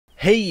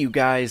Hey you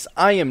guys,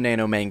 I am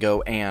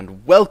NanoMango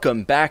and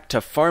welcome back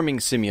to Farming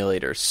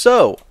Simulator.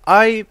 So,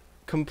 I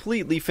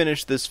completely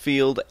finished this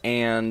field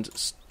and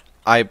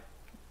I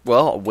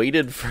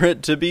waited for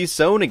it to be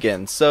sown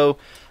again. So,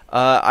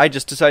 I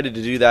just decided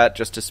to do that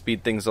just to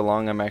speed things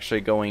along. I'm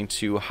actually going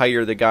to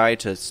hire the guy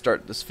to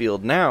start this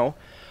field now.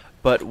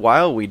 But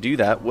while we do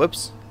that,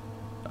 whoops.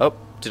 Oh,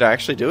 did I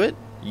actually do it?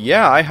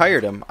 Yeah, I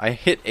hired him. I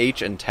hit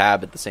H and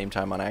Tab at the same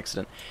time on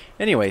accident.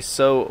 Anyway,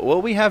 so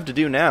what we have to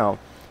do now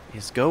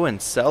is go and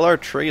sell our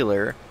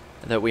trailer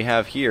that we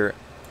have here,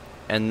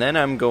 and then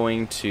I'm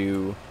going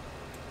to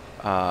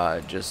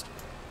let's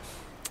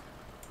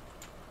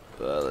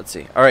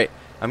see. Alright,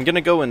 I'm gonna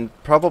go and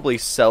probably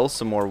sell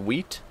some more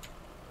wheat.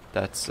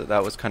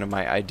 That was kind of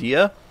my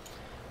idea.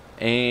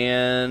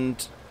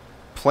 And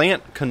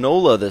plant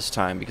canola this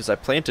time, because I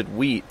planted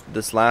wheat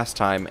this last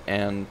time,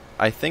 and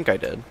I think I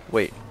did.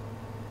 Wait.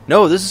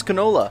 No, this is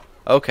canola.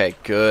 Okay,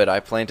 good. I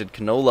planted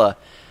canola.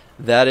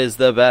 That is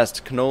the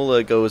best.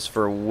 Canola goes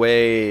for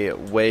way,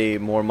 way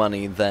more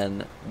money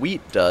than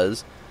wheat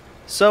does.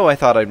 So I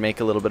thought I'd make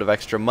a little bit of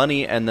extra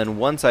money, and then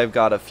once I've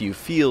got a few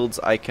fields,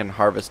 I can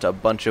harvest a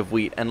bunch of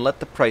wheat and let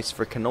the price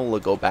for canola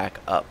go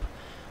back up.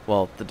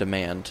 Well, the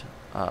demand.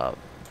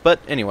 But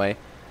anyway,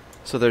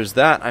 so there's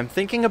that. I'm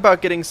thinking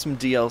about getting some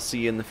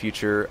DLC in the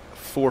future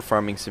for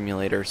Farming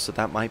Simulator, so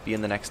that might be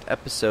in the next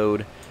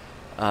episode.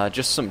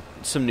 Just some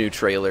new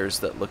trailers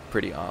that look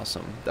pretty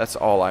awesome. That's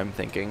all I'm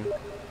thinking.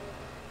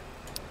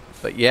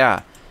 But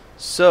yeah,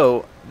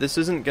 so this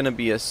isn't going to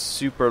be a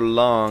super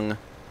long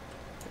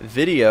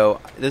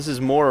video. This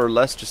is more or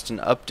less just an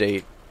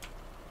update.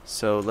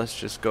 So let's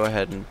just go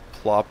ahead and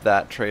plop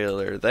that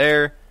trailer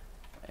there.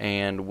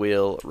 And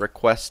we'll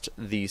request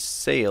the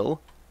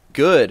sale.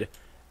 Good.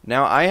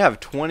 Now I have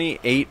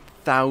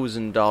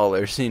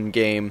 $28,000 in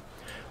game,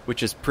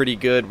 which is pretty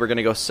good. We're going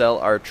to go sell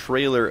our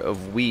trailer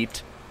of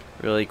wheat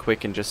really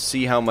quick and just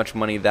see how much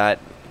money that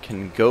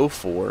can go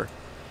for.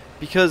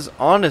 Because,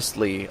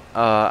 honestly,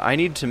 I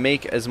need to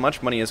make as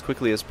much money as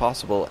quickly as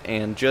possible,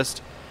 and just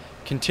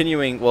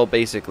continuing, well,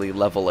 basically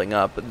leveling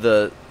up.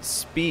 The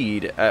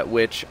speed at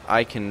which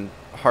I can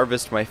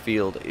harvest my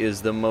field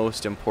is the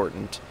most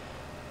important.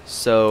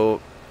 So,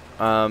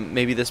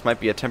 maybe this might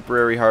be a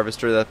temporary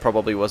harvester. That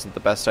probably wasn't the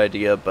best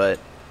idea, but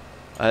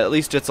at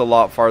least it's a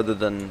lot farther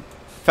than...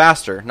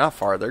 faster, not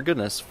farther,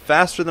 goodness,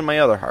 faster than my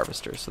other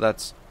harvester. So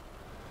that's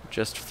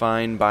just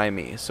fine by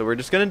me. So we're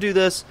just going to do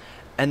this.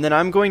 And then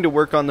I'm going to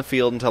work on the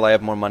field until I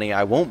have more money.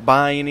 I won't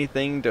buy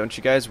anything, don't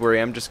you guys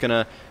worry. I'm just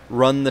gonna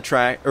run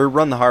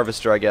the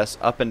harvester, I guess,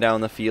 up and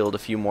down the field a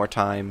few more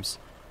times.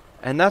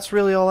 And that's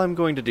really all I'm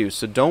going to do.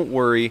 So don't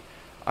worry,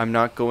 I'm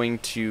not going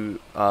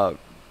to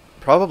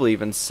probably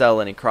even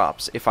sell any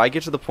crops. If I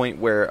get to the point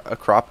where a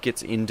crop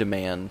gets in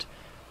demand,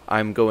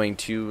 I'm going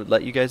to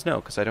let you guys know,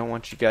 because I don't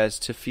want you guys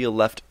to feel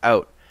left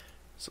out.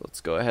 So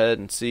let's go ahead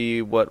and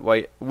see what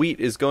wheat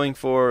is going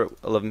for.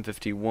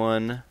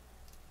 1151.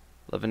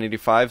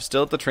 1185,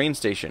 still at the train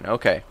station.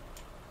 Okay.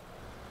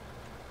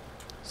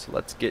 So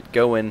let's get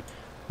going.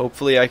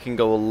 Hopefully I can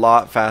go a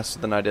lot faster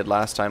than I did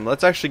last time.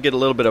 Let's actually get a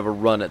little bit of a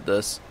run at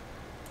this.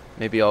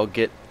 Maybe I'll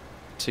get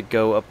to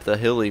go up the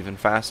hill even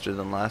faster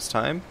than last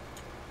time.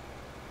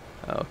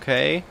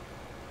 Okay.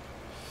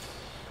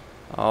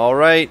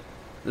 Alright.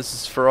 This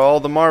is for all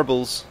the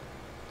marbles.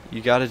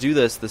 You gotta do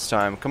this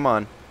time. Come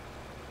on.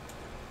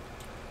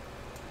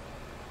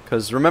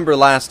 Because remember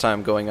last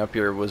time going up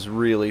here was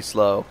really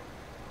slow.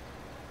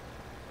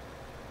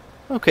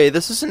 Okay,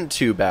 this isn't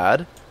too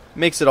bad.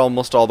 Makes it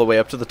almost all the way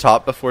up to the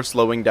top before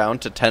slowing down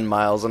to 10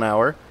 miles an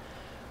hour.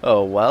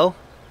 Oh, well.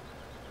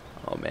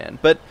 Oh, man.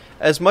 But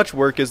as much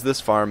work as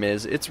this farm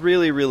is, it's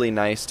really, really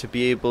nice to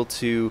be able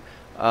to,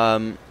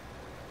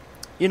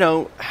 you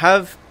know,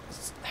 have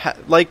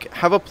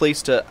a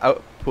place to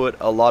output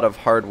a lot of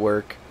hard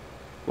work.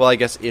 Well, I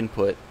guess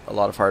input a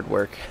lot of hard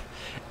work.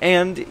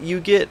 And you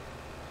get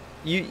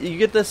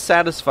this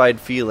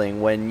satisfied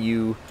feeling when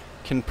you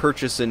can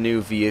purchase a new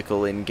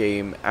vehicle in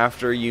game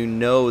after you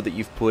know that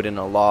you've put in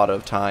a lot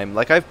of time.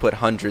 Like, I've put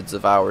hundreds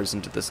of hours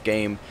into this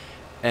game,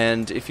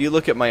 and if you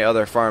look at my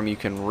other farm, you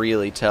can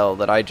really tell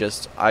that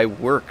I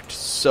worked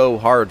so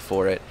hard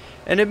for it,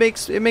 and it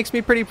makes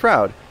me pretty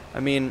proud.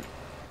 I mean,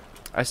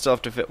 I still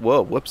have to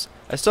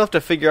I still have to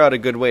figure out a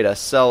good way to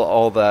sell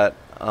all that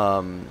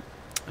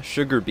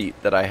sugar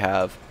beet that I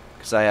have,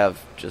 because I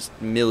have just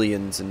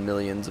millions and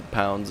millions of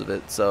pounds of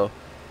it. So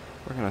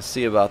we're gonna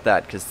see about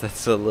that, because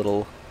that's a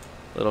little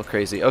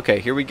crazy. Okay,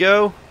 here we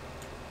go.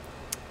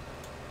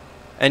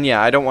 And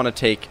yeah, I don't want to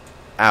take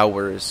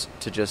hours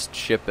to just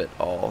ship it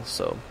all,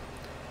 so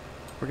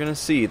we're gonna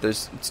see.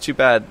 It's too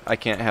bad I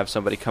can't have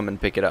somebody come and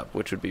pick it up,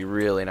 which would be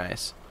really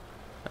nice.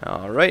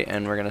 Alright,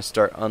 and we're gonna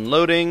start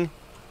unloading.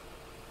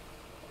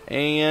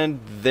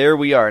 And there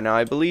we are. Now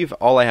I believe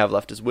all I have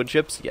left is wood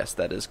chips. Yes,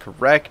 that is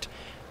correct.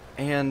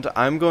 And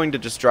I'm going to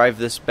just drive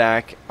this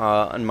back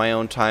on my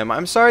own time.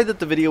 I'm sorry that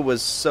the video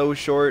was so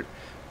short,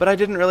 but I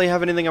didn't really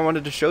have anything I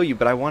wanted to show you,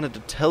 but I wanted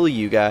to tell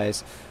you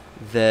guys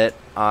that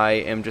I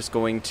am just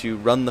going to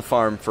run the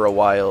farm for a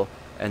while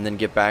and then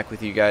get back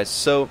with you guys.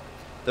 So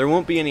there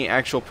won't be any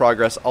actual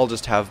progress. I'll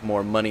just have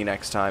more money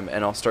next time,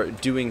 and I'll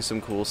start doing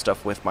some cool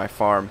stuff with my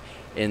farm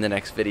in the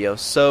next video.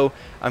 So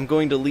I'm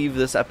going to leave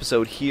this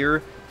episode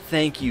here.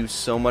 Thank you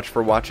so much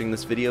for watching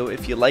this video.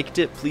 If you liked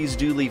it, please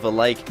do leave a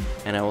like,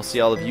 and I will see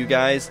all of you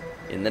guys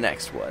in the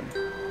next one.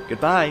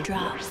 Goodbye.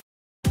 Drops.